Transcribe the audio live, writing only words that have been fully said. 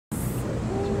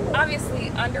obviously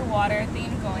underwater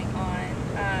theme going on.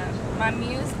 My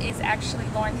muse is actually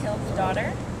Lauryn Hill's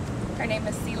daughter. Her name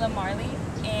is Celia Marley,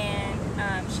 and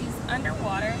she's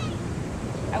underwater.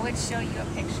 I would show you a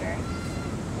picture.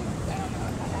 I don't know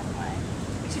if I have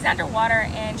mine. She's underwater,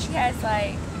 and she has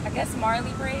like, I guess,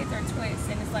 Marley braids or twists,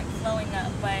 and it's like flowing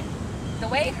up. But the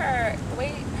way her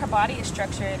body is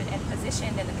structured and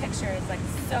positioned in the picture is like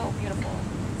so beautiful.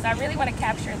 So I really want to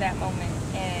capture that moment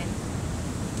and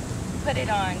put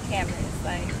it on canvas.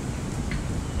 Like,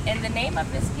 and the name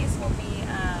of this piece will be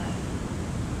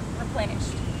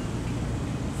Replenished.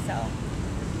 So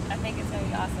I think it's gonna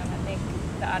be awesome. I think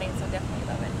the audience will definitely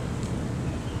love it,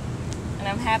 and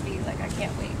I'm happy. Like, I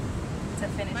can't wait to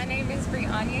finish. My name is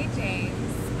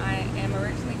brionyajames. I am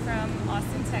originally from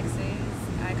Austin, Texas.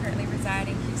 I currently reside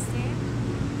in Houston,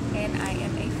 and I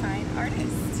am a fine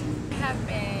artist. I have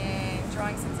been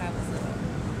drawing since I was little.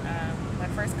 My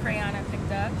first crayon I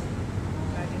picked up,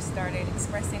 I just started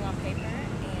expressing on paper,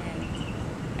 and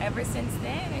ever since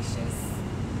then it's just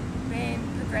been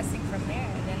progressing from there.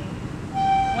 And then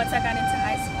once I got into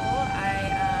high school,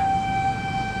 I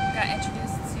got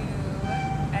introduced to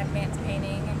advanced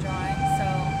painting and drawing, so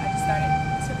I just started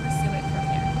to pursue it from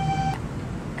there.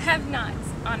 I have not,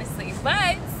 honestly,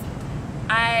 but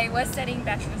I was studying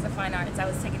Bachelor's of Fine Arts. I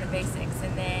was taking the basics,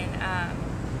 and then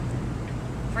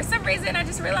for some reason I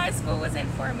just realized school wasn't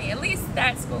for me. At least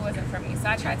that school wasn't for me. So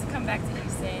I tried to come back to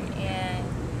Houston, and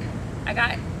I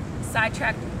got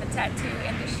sidetracked with the tattoo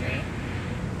industry,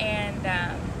 and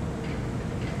that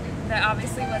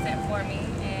obviously wasn't for me.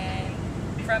 And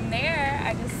from there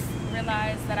I just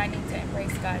realized that I need to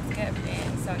embrace God's gift,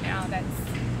 and so now that's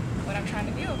what I'm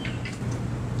trying to do.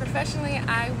 Professionally,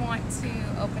 I want to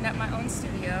open up my own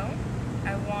studio.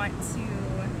 I want to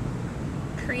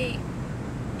create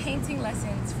painting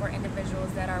lessons for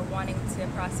individuals that are wanting to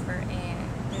prosper in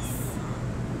this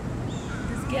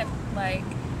gift. Like,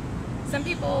 some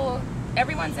people,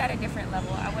 everyone's at a different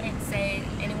level. I wouldn't say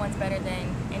anyone's better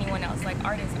than anyone else. Like,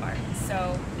 art is art.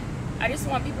 So I just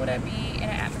want people to be in an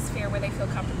atmosphere where they feel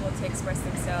comfortable to express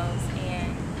themselves,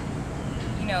 and,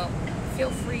 you know,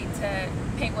 feel free to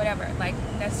paint whatever. Like,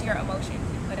 that's your emotion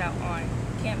you put out on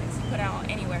canvas, you put out on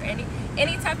anywhere.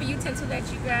 Any type of utensil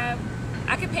that you grab.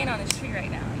 I could paint on this tree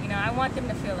right now. You know, I want them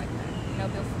to feel like that. You know,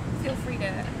 feel free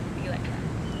to be like that.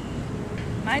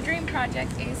 My dream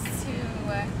project is to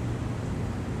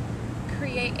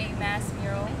create a mass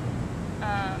mural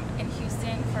in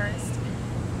Houston first,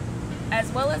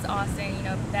 as well as Austin, you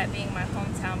know, that being my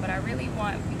hometown. But I really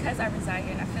want, because I reside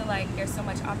here and I feel like there's so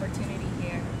much opportunity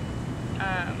here,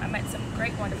 I met some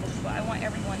great, wonderful people. I want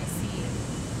everyone to see,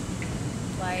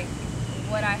 like,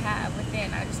 what I have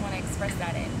within. I just want to express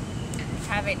that and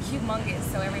have it humongous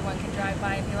so everyone can drive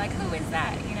by and be like, who is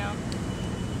that, you know?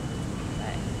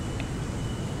 But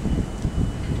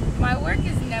my work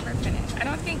is never finished. I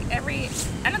don't think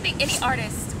any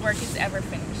artist's work is ever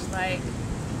finished. Like,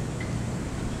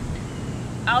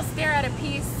 I'll stare at a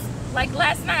piece. Like,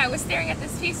 last night I was staring at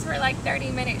this piece for like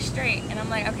 30 minutes straight, and I'm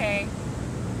like, okay,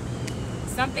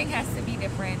 something has to be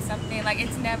different. Something, like,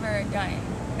 it's never done.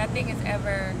 Nothing is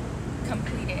ever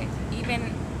completed.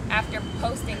 Even after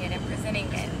posting it and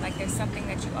presenting it, like, there's something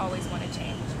that you always want to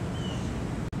change.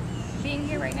 Being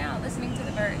here right now, listening to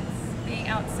the birds, being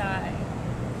outside,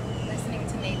 listening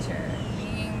to nature,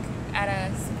 being at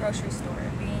a grocery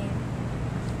store, being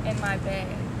in my bed,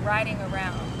 riding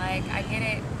around. Like, I get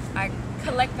it. I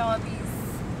collect all of these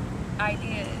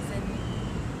ideas and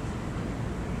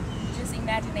just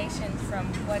imagination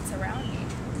from what's around me.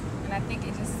 And I think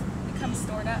it just becomes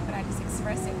stored up, and I just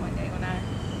express it one day when I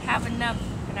have enough,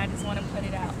 and I just want to put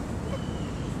it out.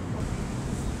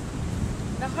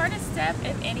 The hardest step,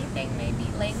 if anything, may be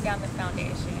laying down the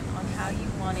foundation on how you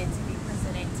want it to be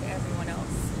presented to everyone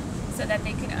else, so that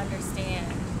they can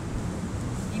understand,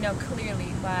 you know,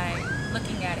 clearly by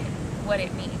looking at it, what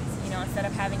it means. You know, instead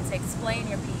of having to explain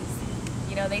your piece,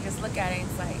 you know, they just look at it and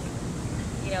it's like,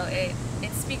 you know, it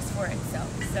speaks for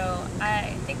itself. So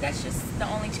I think that's just the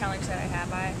only challenge that I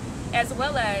have. As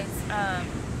well as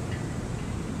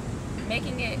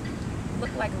making it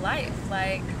look like life.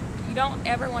 Like, you don't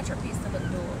ever want your piece to look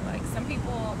dull. Like, some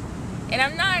people, and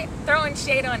I'm not throwing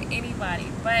shade on anybody,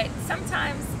 but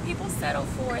sometimes people settle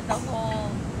for the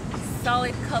whole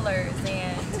solid colors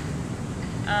and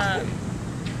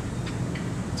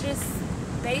just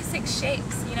basic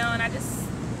shapes, you know, and I just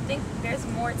think there's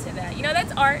more to that. You know,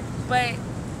 that's art, but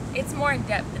it's more in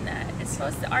depth than that.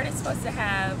 Art is supposed to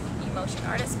have emotion.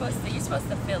 Art is supposed to, you're supposed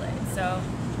to feel it. So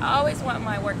I always want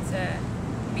my work to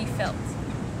be felt,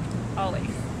 always.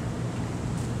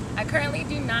 I currently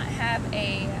do not have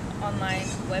a online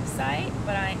website,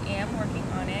 but I am working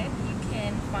on it.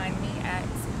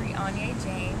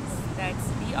 Brionyajames. That's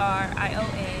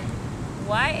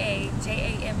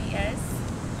BRIONYAJAMES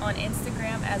on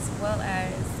Instagram, as well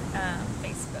as